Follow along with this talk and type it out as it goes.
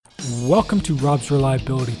Welcome to Rob's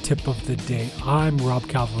Reliability Tip of the Day. I'm Rob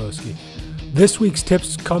Kalwarowski. This week's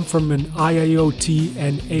tips come from an IIoT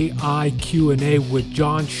and AI Q&A with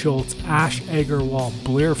John Schultz, Ash Agarwal,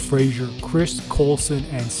 Blair Fraser, Chris Colson,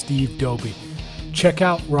 and Steve Doby. Check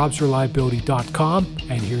out robsreliability.com,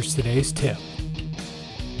 and here's today's tip.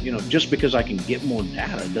 Just because I can get more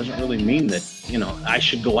data doesn't really mean that, I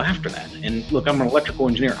should go after that. And look, I'm an electrical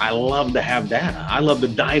engineer. I love to have data. I love to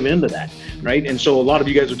dive into that, right? And so a lot of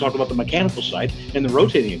you guys have talked about the mechanical side and the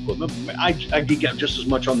rotating equipment. I geek out just as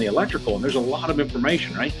much on the electrical, and there's a lot of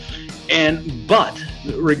information, right? But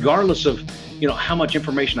regardless of, how much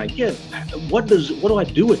information I get, what do I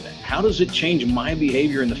do with it? How does it change my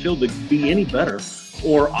behavior in the field to be any better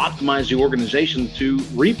or optimize the organization to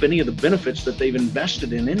reap any of the benefits that they've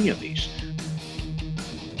invested in any of these?